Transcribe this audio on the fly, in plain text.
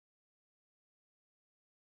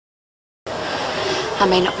I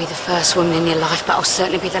may not be the first woman in your life, but I'll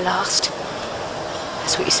certainly be the last.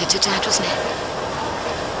 That's what you said to Dad, wasn't it?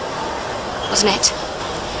 Wasn't it?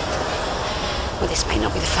 Well, this may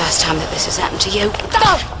not be the first time that this has happened to you.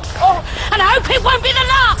 Oh! And I hope it won't be the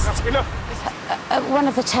last! Enough. One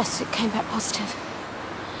of the tests, it came back positive.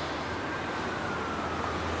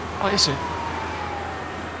 What is it?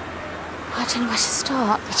 I don't know where to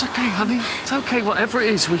start. It's okay, honey. It's okay, whatever it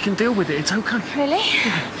is, we can deal with it. It's okay. Really?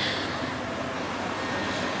 Yeah.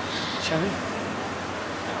 Shall we?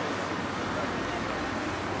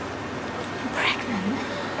 I'm pregnant.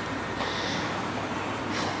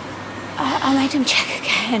 I made him check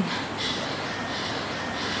again.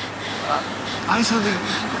 I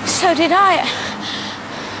thought So did I.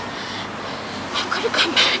 I've got to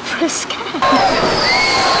come back for a scan.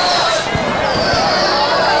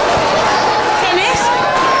 Dennis?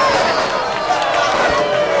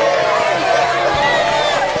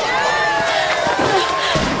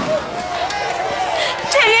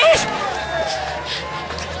 Dennis?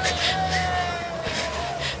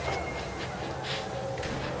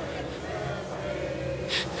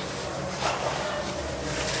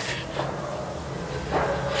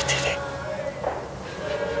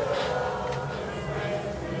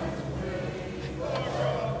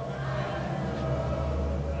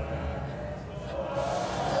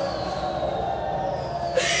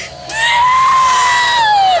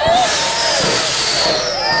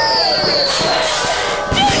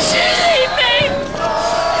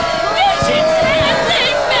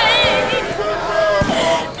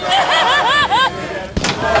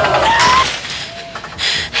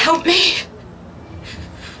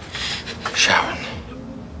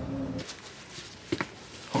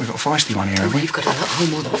 Feisty one here, have we? You've got a lot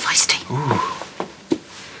more than feisty. Ooh.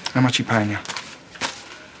 How much are you paying you?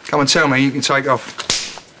 Come and tell me, you can take off.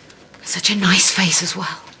 Such a nice face as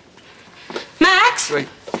well. Max! Wait.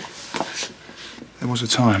 There was a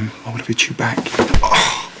time I would have hit you back.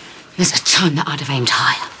 Oh. There's a time that I'd have aimed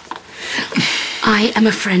higher. I am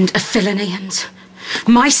a friend of Phil and Ian's.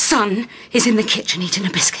 My son is in the kitchen eating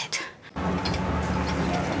a biscuit.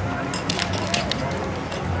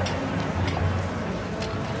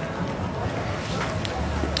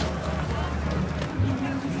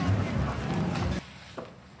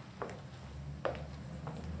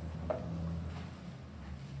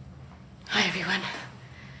 Hi, everyone.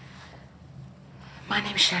 My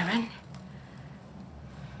name's Sharon,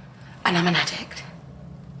 and I'm an addict.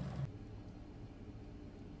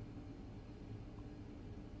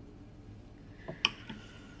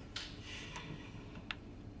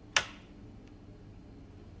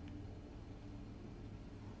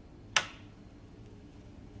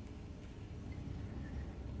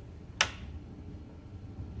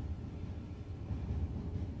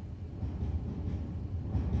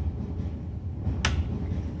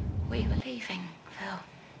 We were leaving, Phil.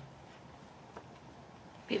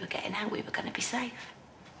 We were getting out, we were going to be safe.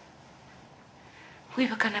 We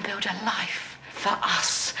were going to build a life for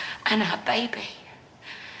us and our baby.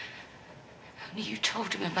 And you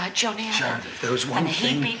told him about Johnny Allen. Sharon, there was one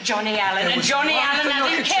thing... And he beat Johnny Allen, and Johnny Allen had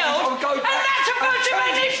him killed. And that's supposed to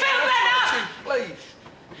make me feel better! Please.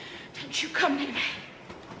 Don't you come near me.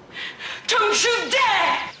 Don't you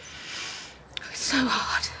dare! It's so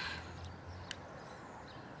hard.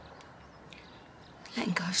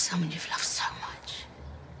 Letting go of someone you've loved so much.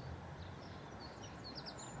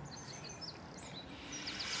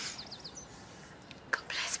 God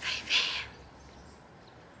bless, baby.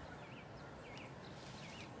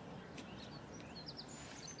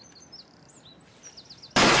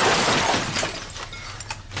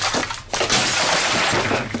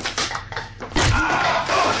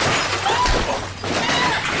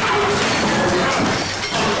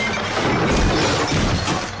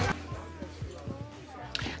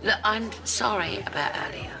 Look, I'm sorry about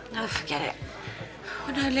earlier. No, forget it.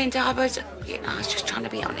 Oh, no, Linda, I was just trying to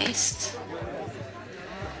be honest.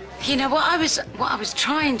 You know, what I was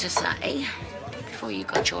trying to say, before you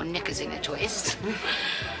got your knickers in a twist,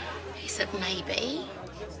 is that maybe,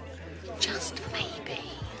 just maybe,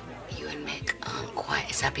 you and Mick aren't quite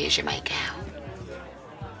as happy as you make out.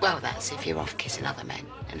 Well, that's if you're off kissing other men,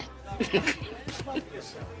 isn't it?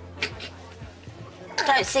 I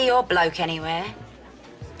don't see your bloke anywhere.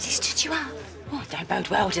 Has he stood you up? Oh, don't bode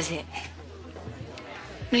well, does it?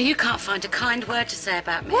 No, you can't find a kind word to say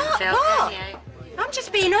about me, What? Phil, What? can you? I'm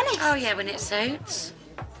just being honest. Oh, yeah, when it suits.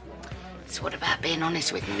 So what about being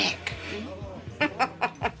honest with Mick?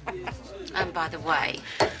 And by the way,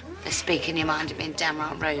 they're speaking your mind and being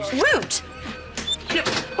downright rude. Rude? Look,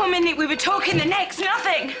 1 minute we were talking, the next,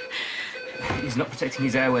 nothing. He's not protecting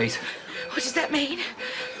his airways. What does that mean?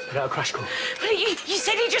 Put out a crash call. But you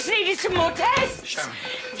said he just needed some more tests. Sharon,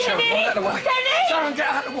 Denny! Sharon, get out of the way. Denny! Sharon, get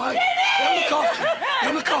out of the way. Denny! They'll look after him.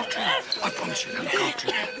 They'll look after him. I promise you, they'll look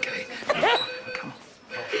after him. Okay? Come on.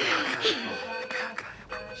 Okay.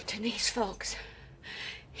 Denise Fox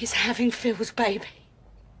is having Phil's baby.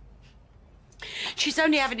 She's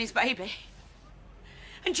only having his baby.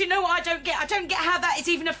 And do you know what I don't get? I don't get how that is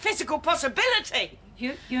even a physical possibility.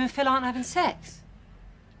 You and Phil aren't having sex?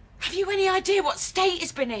 Have you any idea what state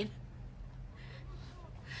he's been in?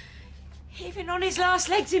 Even on his last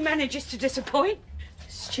legs, he manages to disappoint.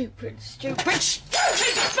 Stupid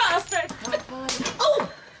bastard! Oh,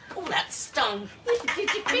 that stung. What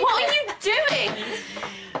are you doing?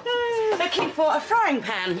 Looking for a frying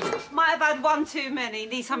pan. Might have had one too many.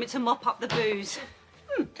 Need something to mop up the booze.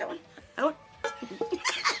 Go on. Go on.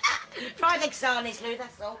 Fried egg sarnies, Lou,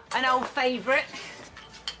 that's all. An old favourite.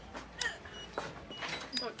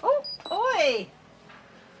 Oh, oi!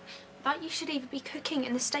 But you should even be cooking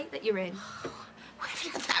in the state that you're in. I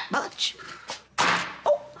haven't had that much.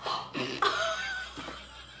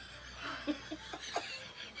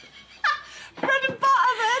 Bread and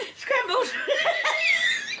butter then! Scrambled.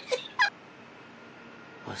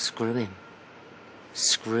 Well, screw him.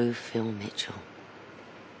 Screw Phil Mitchell.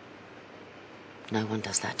 No one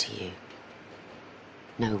does that to you.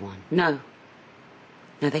 No one. No.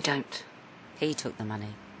 No, they don't. He took the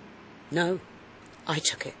money. No, I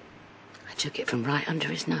took it. I took it from right under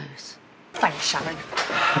his nose. Thanks, Sharon.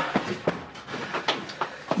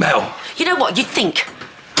 Mel. You know what? You'd think,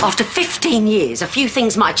 after 15 years, a few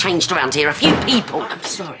things might have changed around here, a few people. I'm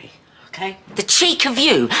sorry, okay? The cheek of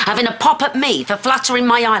you having a pop at me for fluttering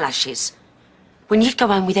my eyelashes. When you'd go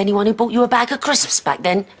home with anyone who bought you a bag of crisps back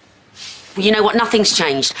then. Well, you know what? Nothing's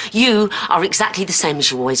changed. You are exactly the same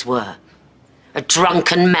as you always were. A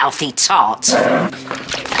drunken, mouthy tart.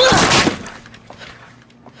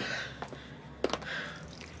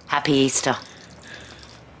 Happy Easter.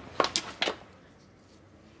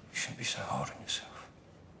 You shouldn't be so hard on yourself.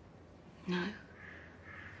 No.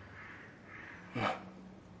 No.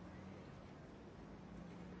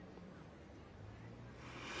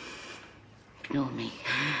 Ignore me.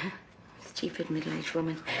 Stupid middle-aged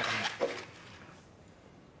woman.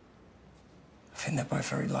 I think they're both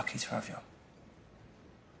very lucky to have you.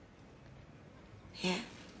 Yeah.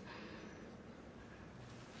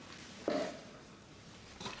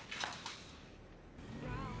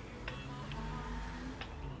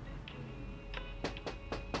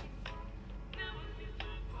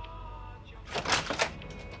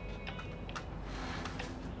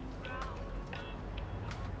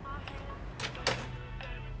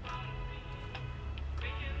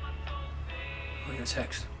 Got your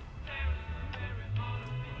text.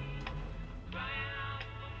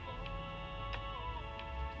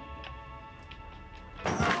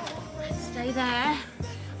 Stay there.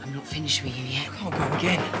 I'm not finished with you yet. I can't go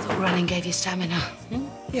again. I thought running gave you stamina.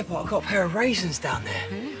 Yeah, but I've got a pair of raisins down there.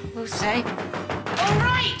 We'll see. All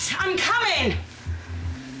right, I'm coming.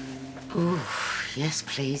 Ooh, yes,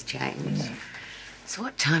 please, James. So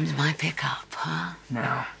what time's my pickup, huh?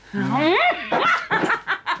 Now.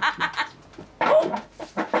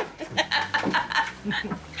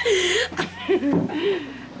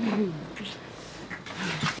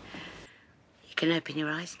 You can open your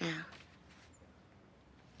eyes now.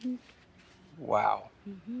 Wow.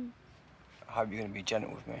 I hope you're going to be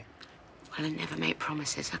gentle with me. Well, I never make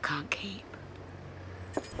promises I can't keep.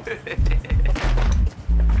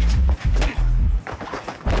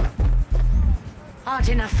 Hard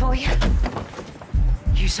enough for you.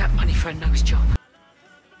 Use that money for a nose job.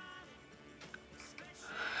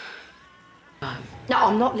 No,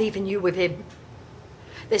 I'm not leaving you with him.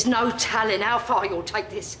 There's no telling how far you'll take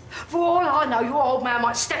this. For all I know, your old man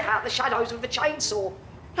might step out the shadows with a chainsaw.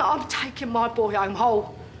 No, I'm taking my boy home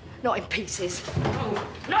whole, not in pieces. Oh,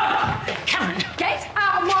 no! Karen! Get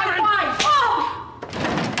out of my way! Oh!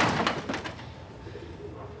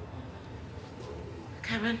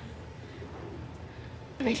 Karen,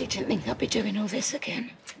 I really didn't think I'd be doing all this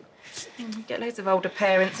again. Get loads of older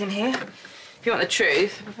parents in here. If you want the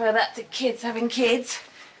truth, I prefer that to kids having kids.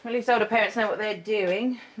 At least older parents know what they're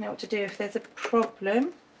doing, know what to do if there's a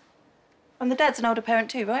problem. And the dad's an older parent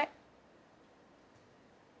too, right?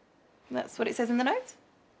 That's what it says in the notes?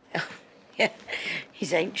 Oh, yeah,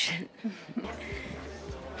 he's ancient.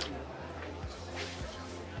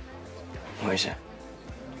 What is it?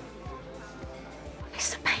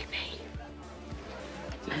 It's the baby.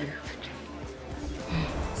 Moved.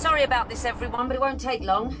 Sorry about this, everyone, but it won't take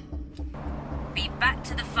long. Be back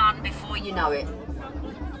to the fun before you know it.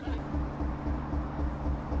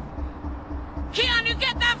 Sheanu,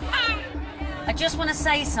 get that phone! I just want to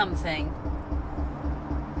say something.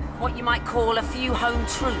 What you might call a few home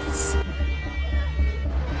truths.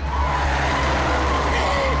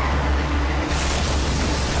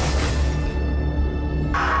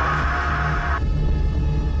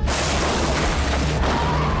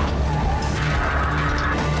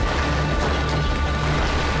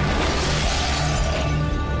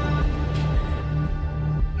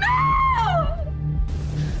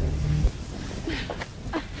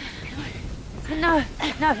 No.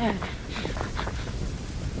 Now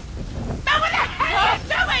what the hell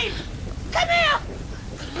are you doing? Come here!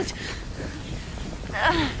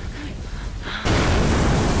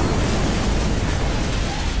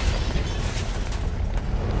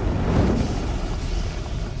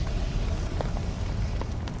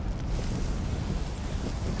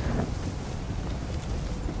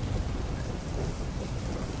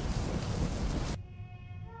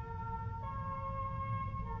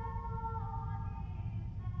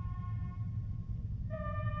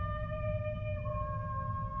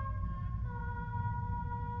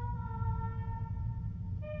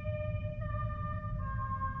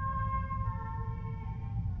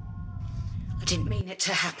 I didn't mean it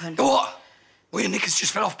to happen. What? We and Nickers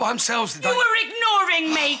just fell off by themselves today. You were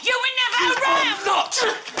ignoring me. You were never around.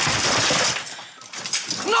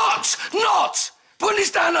 Not! Putting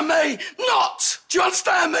this down on me. Not! Do you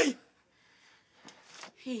understand me?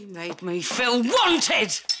 He made me feel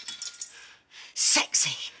wanted.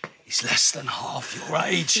 Sexy. He's less than half your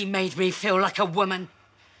age. He made me feel like a woman.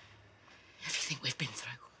 Everything we've been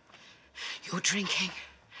through. Your drinking.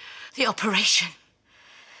 The operation.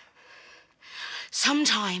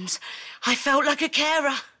 Sometimes I felt like a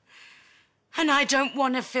carer. And I don't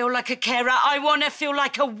want to feel like a carer. I want to feel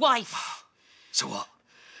like a wife. So what?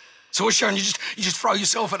 So what, Sharon? You just throw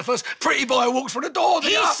yourself at the first pretty boy who walks through the door,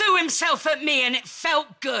 He threw himself at me and it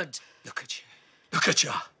felt good. Look at you. Look at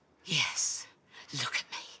you. Yes, look at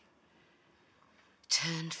me.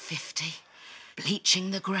 Turned 50,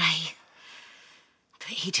 bleaching the grey. But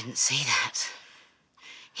he didn't see that.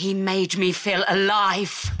 He made me feel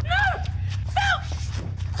alive. No! Phil!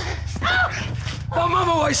 Oh! My mum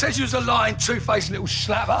always said you was a lying, two-faced little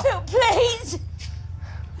slapper. Phil, please!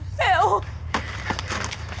 Phil!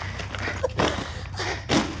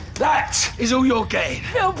 That is all you're getting.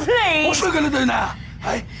 Phil, please! What's we gonna do now,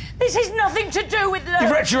 eh? This has nothing to do with love.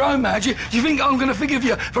 You've wrecked your own marriage. Do you think I'm gonna forgive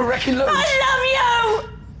you for wrecking Lou's? I love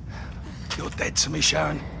you! You're dead to me,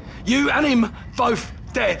 Sharon. You and him both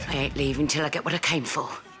dead. I ain't leaving till I get what I came for.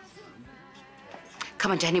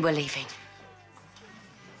 Come on, Danny, we're leaving.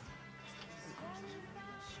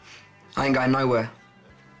 I ain't going nowhere.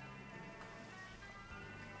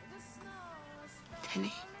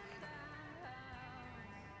 Danny?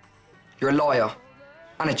 You're a liar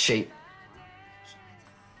and a cheat.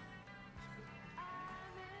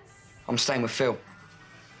 I'm staying with Phil.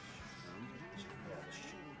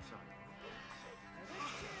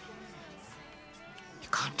 You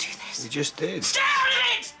can't do this. You just did. Stay out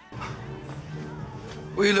of it!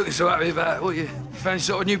 What are you looking so happy about? What, you found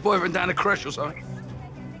yourself a new boyfriend down the creche or something?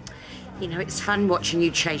 You know, it's fun watching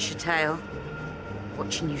you chase your tail.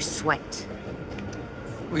 Watching you sweat.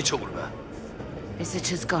 What are you talking about?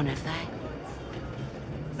 Visitors gone, have they?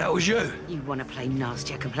 That was you. You want to play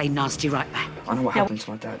nasty, I can play nasty right back. I know what happened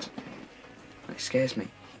to my dad. It scares me.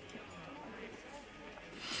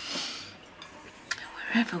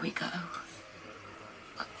 Wherever we go,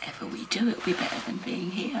 whatever we do, it'll be better than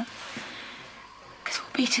being here. Because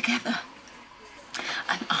we'll be together.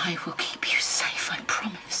 And I will keep you safe, I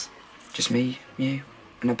promise. Just me, you,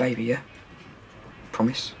 and a baby, yeah?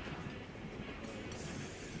 Promise?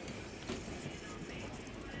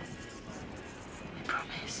 I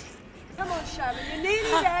promise. Come on, Sharon, you're nearly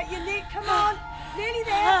there. Come on, nearly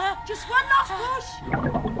there. Just one last push.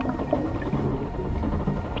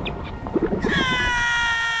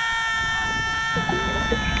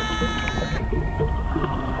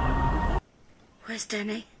 Where's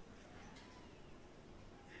Danny?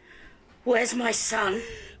 Where's my son?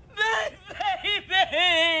 My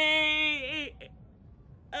baby!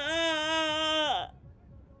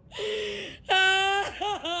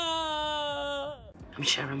 I'm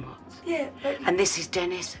Sharon Watts. Yeah, but... And this is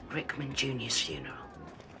Dennis Rickman Jr.'s funeral.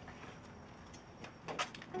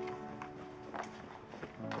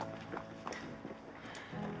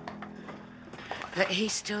 But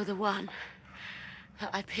he's still the one that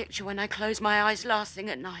I picture when I close my eyes last thing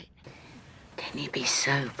at night. Can he be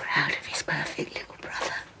so proud of his perfect little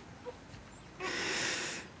brother?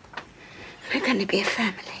 We're going to be a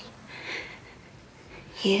family.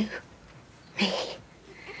 You, me.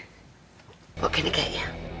 What can I get you?